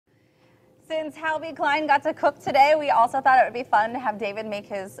Since Halby Klein got to cook today, we also thought it would be fun to have David make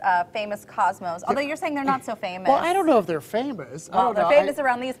his famous Cosmos. Although you're saying they're not so famous. Well, I don't know if they're famous. Well, they're famous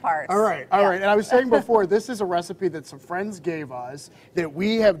around these parts. All right, all right. And I was saying before, this is a recipe that some friends gave us that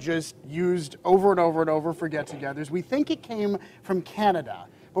we have just used over and over and over for get-togethers. We think it came from Canada,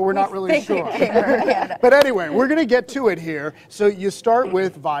 but we're not really sure. But anyway, we're going to get to it here. So you start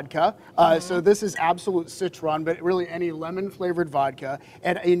with vodka. So this is absolute citron, but really any lemon-flavored vodka.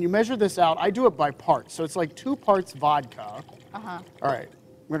 And you measure this out. I do it by parts. So it's like 2 parts vodka. All right.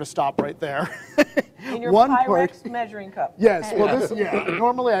 We're going to stop right there. In your Pyrex measuring cup. Yes, well this,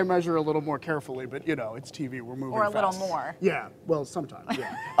 normally I measure a little more carefully, but you know, it's TV, we're moving Or a fast. little more. Yeah, well sometimes,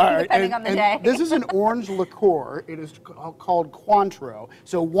 yeah. All right, Depending on the day. This is an orange liqueur. It is called Cointreau.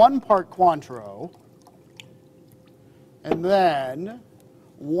 So 1 part Cointreau, and then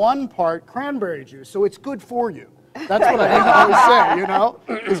 1 part cranberry juice. So it's good for you. That's what I always say, you know?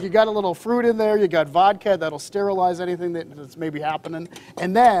 Because you got a little fruit in there, you got vodka that'll sterilize anything that's maybe happening,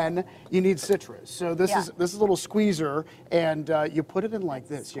 and then you need citrus. So this is a little squeezer, and you put it in like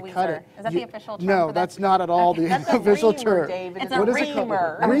this. Squeezer. You cut it. Is that the official term? No, for that's not at all the official term. David. It's a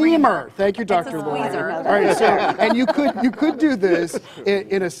reamer. Reamer. Thank you, Dr. It's a Lori. squeezer. All right, so and you could do this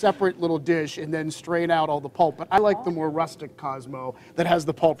in a separate little dish and then strain out all the pulp. But I like the more rustic Cosmo that has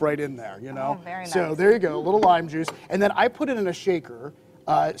the pulp right in there. You know. Oh, very nice. So there you go, a little lime juice, and then I put it in a shaker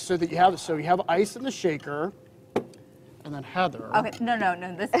so that you have ice in the shaker. And then Heather. Okay,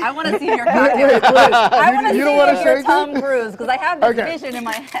 no. This I want to see your cocktail. I want to see your Tom Cruise because I have this vision in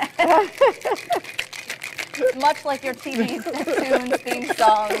my head. Much like your TV cartoons, theme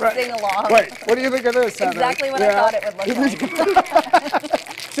songs, sing along. Wait, what do you think of this, Heather? Exactly what I thought it would look like.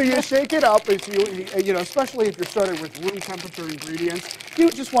 So you shake it up, and you know, especially if you're starting with room temperature ingredients,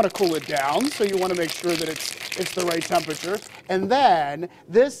 you just want to cool it down. So you want to make sure that it's the right temperature. And then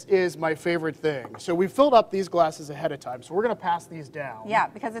this is my favorite thing. So we filled up these glasses ahead of time. So we're going to pass these down. Yeah,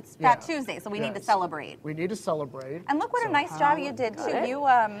 because it's Fat Tuesday, so we need to celebrate. We need to celebrate. And look what a nice job you did too. You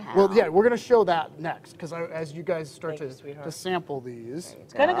Well, yeah, we're going to show that next because as you guys start to sample these.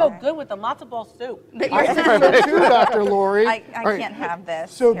 It's going to go good with the matzo ball soup. I think so too, Dr. Lori. I can't have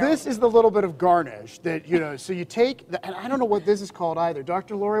this. So this is the little bit of garnish that, you know, so you take, and I don't know what this is called either.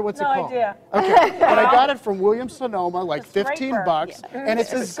 Dr. Lori, what's it called? No idea. Okay, but I got it from Williams-Sonoma, like 15 bucks, and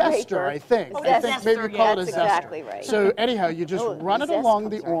it's a zester, I think. I think maybe you call it a zester. Exactly right. So anyhow, you just run it along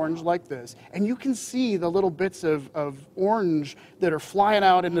the orange like this, and you can see the little bits of orange that are flying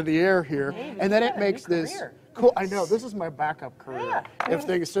out into the air here, and then it makes this cool, I know, this is my backup career.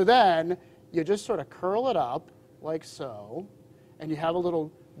 So then you just sort of curl it up like so, and you have a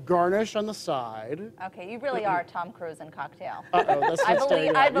little garnish on the side. Okay, you really are Tom Cruise in cocktail. That's I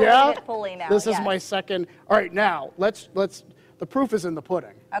believe it fully now. This is my second. All right, now let's. The proof is in the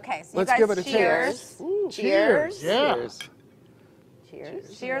pudding. Okay, so let's you guys give it a cheers. taste. Ooh, cheers. Yeah. Cheers.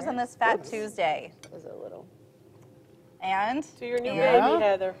 Cheers. Cheers on this Fat Tuesday. That was a little. And to your new baby,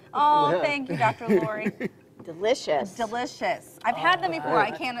 Heather. Oh, thank you, Dr. Lori. Delicious. Delicious. I've had them before. I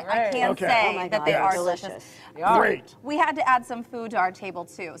can say that they are delicious. Great. We had to add some food to our table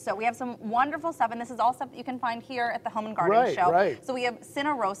too. So we have some wonderful stuff, and this is all stuff that you can find here at the Home and Garden Show. Right. So we have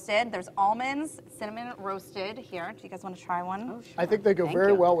cinna roasted. There's almonds, cinnamon roasted here. Do you guys want to try one? Oh, sure. I think they go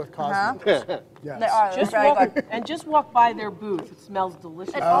very well with Cosmos. Yes. They are. Just walk by their booth. It smells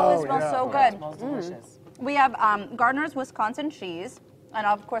delicious. It always smells so good. It smells delicious. We have Gardner's Wisconsin cheese, and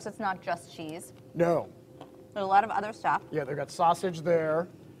of course it's not just cheese. No. There's a lot of other stuff. Yeah, they've got sausage there,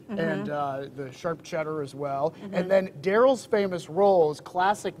 and the sharp cheddar as well. And then Daryl's Famous Rolls,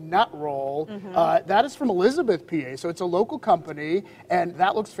 classic nut roll, that is from Elizabeth, PA. So it's a local company, and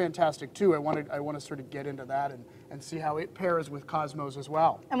that looks fantastic too. I want to sort of get into that and see how it pairs with Cosmos as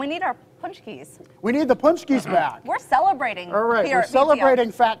well. And we need our punch keys. We need the punch keys back. We're celebrating. All right, here we're at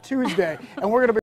celebrating Fat Tuesday, and we're going to be